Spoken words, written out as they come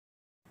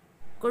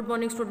Good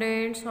morning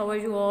students, how are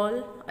you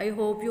all? I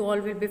hope you all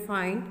will be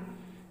fine.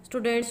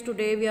 Students,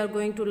 today we are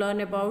going to learn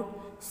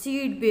about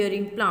seed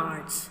bearing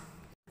plants.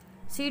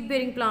 Seed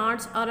bearing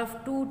plants are of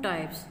two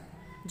types,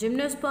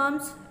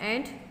 gymnosperms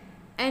and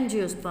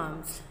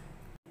angiosperms.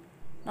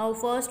 Now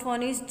first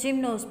one is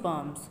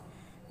gymnosperms.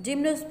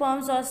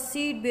 Gymnosperms are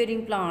seed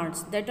bearing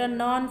plants that are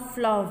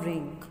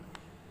non-flowering.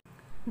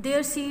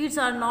 Their seeds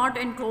are not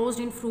enclosed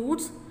in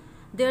fruits.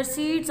 Their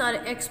seeds are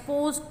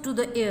exposed to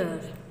the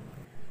air.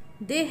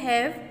 They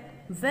have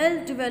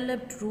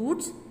well-developed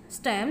roots,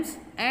 stems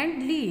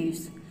and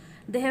leaves.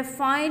 They have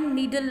fine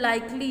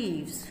needle-like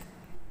leaves.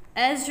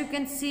 As you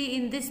can see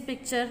in this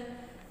picture,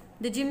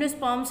 the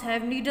gymnosperms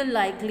have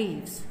needle-like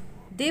leaves.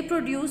 They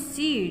produce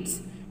seeds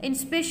in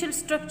special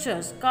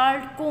structures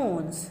called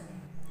cones.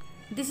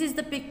 This is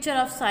the picture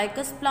of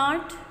cycas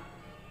plant.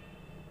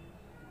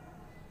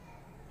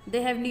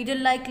 They have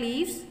needle-like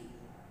leaves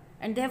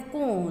and they have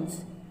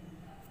cones.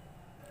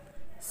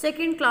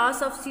 Second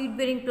class of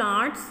seed-bearing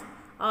plants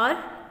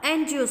are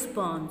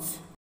angiosperms.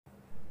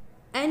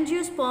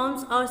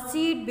 Angiosperms are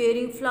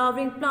seed-bearing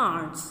flowering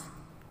plants.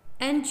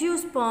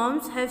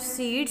 Angiosperms have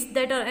seeds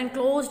that are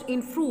enclosed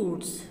in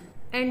fruits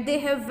and they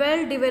have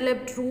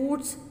well-developed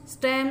roots,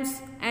 stems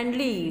and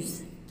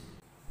leaves.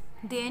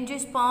 The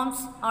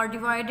angiosperms are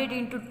divided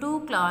into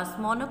two classes,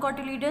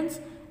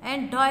 monocotyledons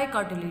and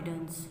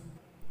dicotyledons.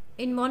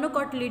 In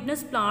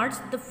monocotyledonous plants,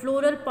 the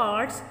floral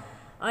parts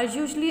are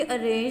usually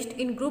arranged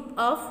in group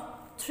of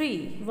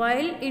 3,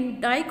 while in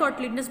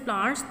dicotyledonous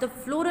plants, the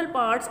floral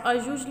parts are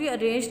usually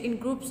arranged in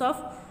groups of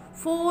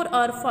 4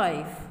 or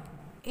 5.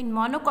 In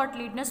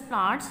monocotyledonous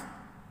plants,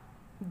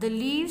 the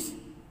leaves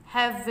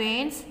have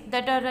veins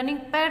that are running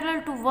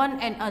parallel to one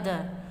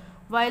another,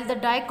 while the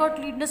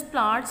dicotyledonous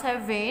plants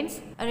have veins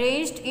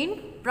arranged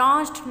in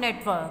branched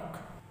network.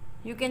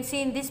 You can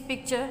see in this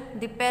picture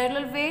the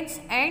parallel veins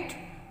and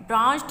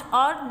branched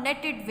or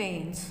netted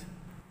veins.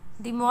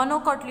 The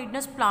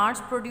monocotyledonous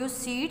plants produce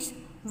seeds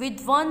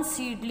with one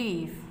seed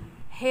leaf.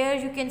 Here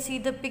you can see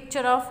the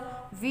picture of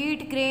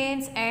wheat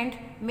grains and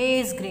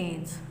maize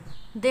grains.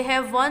 They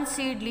have one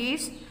seed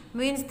leaves,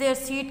 means their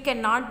seed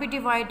cannot be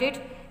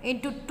divided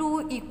into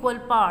two equal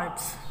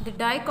parts. The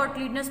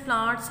dicotyledonous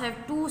plants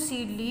have two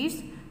seed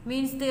leaves,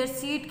 means their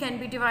seed can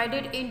be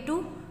divided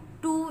into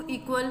two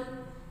equal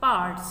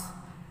parts.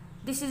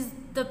 This is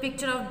the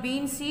picture of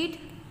bean seed.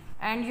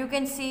 And you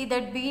can see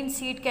that bean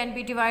seed can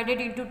be divided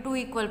into two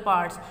equal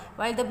parts,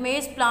 while the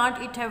maize plant,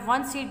 it have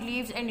one seed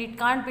leaves and it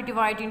can't be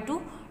divided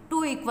into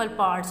two equal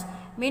parts,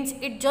 means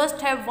it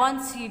just have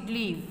one seed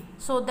leaf.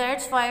 So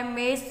that's why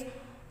maize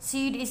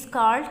seed is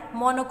called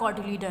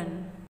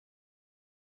monocotyledon.